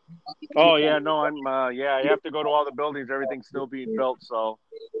 Oh yeah, no, I have to go to all the buildings. Everything's still being built, so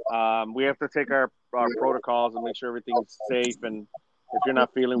we have to take our protocols and make sure everything's safe. And if you're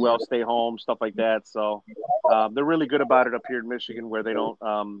not feeling well, stay home, stuff like that. So they're really good about it up here in Michigan, where they don't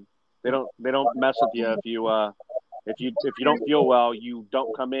mess with you if you don't feel well, you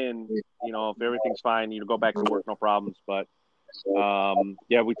don't come in. If everything's fine, you go back to work, no problems. But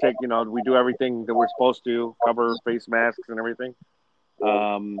we take we do everything that we're supposed to, cover face masks and everything.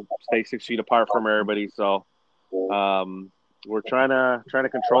 Stay 6 feet apart from everybody. So we're trying to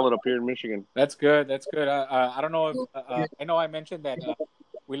control it up here in Michigan. That's good. I don't know if I know I mentioned that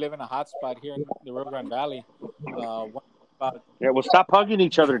we live in a hot spot here in the Rio Grande Valley. Well, stop hugging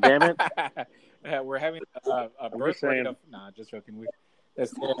each other, damn it. We're having a birth rate of... Nah, just joking.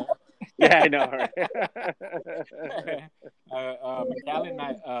 Yeah, I know. McAllen,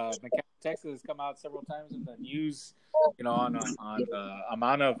 Texas has come out several times in the news, on the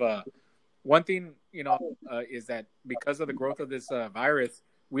amount of... one thing, is that because of the growth of this virus,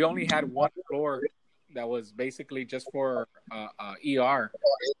 we only had one floor that was basically just for ER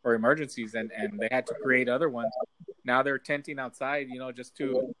or emergencies, and they had to create other ones. Now they're tenting outside, just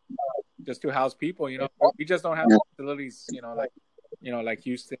to house people. We just don't have facilities, like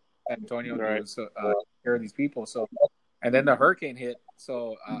Houston, San Antonio, right. So care of these people. So, and then the hurricane hit,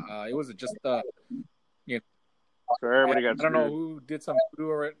 so it was just so everybody got. I don't know who did some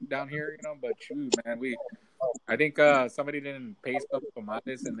voodoo down here, but shoot, man, I think somebody didn't pay stuff for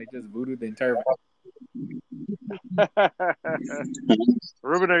Matis and they just voodooed the entire.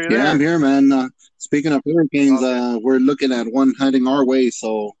 Ruben, are you there? Yeah, I'm here, man. Speaking of hurricanes, we're looking at one heading our way,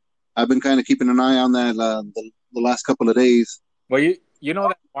 so I've been kind of keeping an eye on that the last couple of days. Well, you know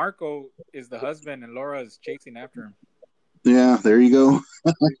that Marco is the husband and Laura is chasing after him. Yeah, there you go.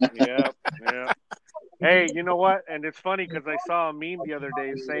 Yeah. Hey, you know what? And it's funny because I saw a meme the other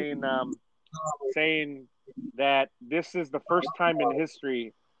day saying saying that this is the first time in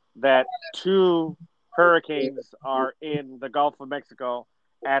history that two hurricanes are in the Gulf of Mexico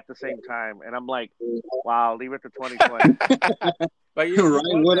at the same time, and I'm like, wow, leave it to 2020. But you know Right?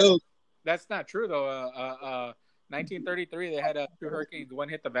 what? What else? That's not true though. 1933, they had two hurricanes. One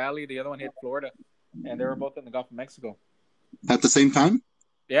hit the valley, the other one hit Florida, and they were both in the Gulf of Mexico. At the same time?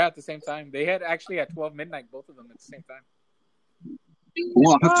 Yeah, at the same time. They had actually at 12 midnight, both of them at the same time.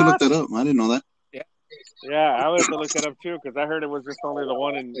 Well, I have to look that up. I didn't know that. Yeah, Yeah, I would have to look that up too because I heard it was just only the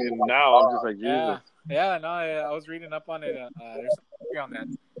one in now. I'm just like, yeah, Jesus. yeah. No, I was reading up on it. There's some theory on that,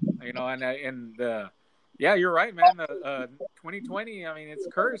 you know, and yeah, you're right, man. 2020. I mean, it's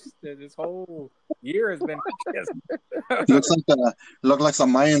cursed. This whole year has been just. Looks like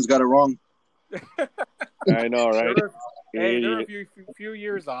some Mayans got it wrong. I know, right? Hey, they're a few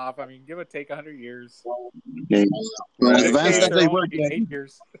years off. I mean, give or take 100 years. Okay. Well, as Right. advanced as They're they only were, 8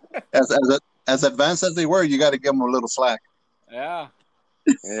 years. as advanced as they were, you got to give them a little slack. Yeah.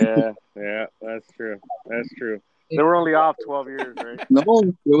 Yeah, that's true. That's true. They were only off 12 years, right? No,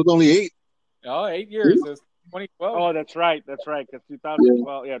 it was only 8. Oh, 8 years. It's 2012. Oh, that's right. That's right. Because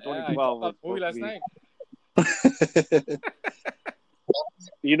 2012, yeah, Yeah, I 2012 saw was the movie supposed last to be. night.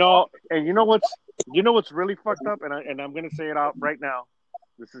 You know, and you know what's really fucked up, and I'm gonna say it out right now.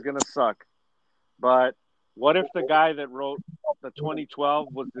 This is gonna suck, but what if the guy that wrote the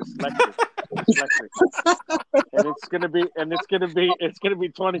 2012 was dyslexic, and it's gonna be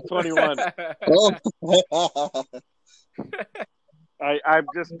 2021. Oh. I'm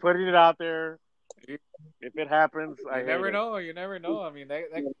just putting it out there. If it happens, I You hate never it. know. You never know. I mean,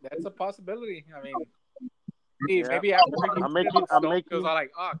 that's a possibility. I mean, Yeah. maybe after I'm making- goes all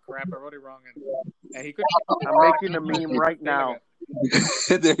like, oh crap, I wrote it wrong, and he could. I'm making a meme right now.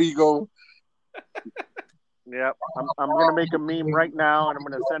 There you go. Yep, I'm gonna make a meme right now, and I'm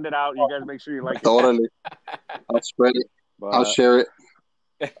gonna send it out. You guys make sure you like it. Totally. I'll spread it. But, I'll share it.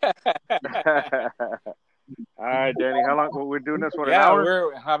 all right, Danny. How long? We're doing this for an Yeah,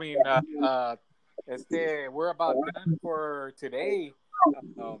 hour? we're about done for today.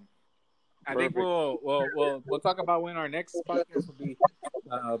 I think Perfect. we'll talk about when our next podcast will be.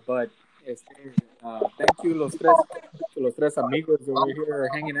 But thank you, los tres amigos over here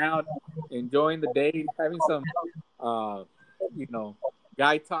hanging out, enjoying the day, having some,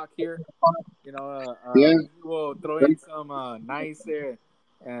 guy talk here. Yeah. We'll throw in some nice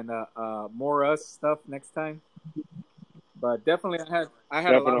and more us stuff next time. But definitely, I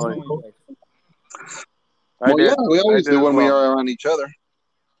had a lot of fun with you guys. Well, yeah, we always I did do when as we well. are around each other.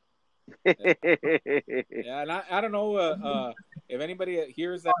 Yeah, and I don't know if anybody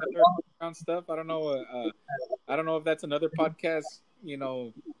hears that other background stuff. I don't know if that's another podcast,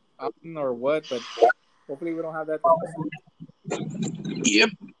 option or what, but hopefully we don't have that. Yep.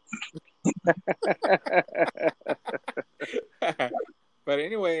 But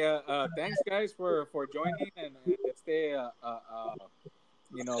anyway, thanks guys for joining and stay.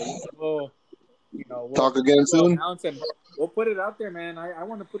 We'll Talk again we'll soon. announce and we'll put it out there, man. I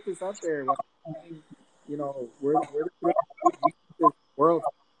want to put this out there. We're this world.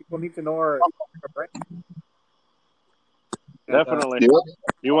 People need to know our brand. Definitely. Yep.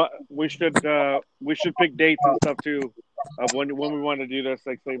 You want? We should pick dates and stuff too of when we want to do this.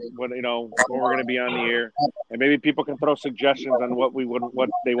 Like say when when we're going to be on the air, and maybe people can throw suggestions on what they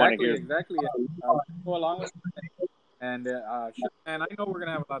want to hear. Exactly. Go along with it. And and I know we're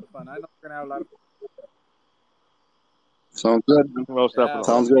gonna have a lot of fun. Sounds good. Most definitely.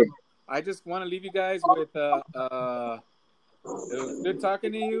 Sounds good. I just want to leave you guys with it was good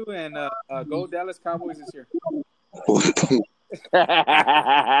talking to you, and go Dallas Cowboys this year.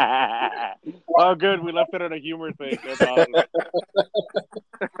 Oh, good. We left it on a humor thing. That's awesome.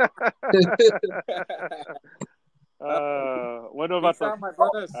 What about Peace out, my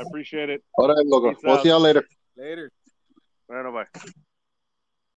brothers. I appreciate it. All right, loco. Peace We'll out. see y'all later. Later. Bueno, bye.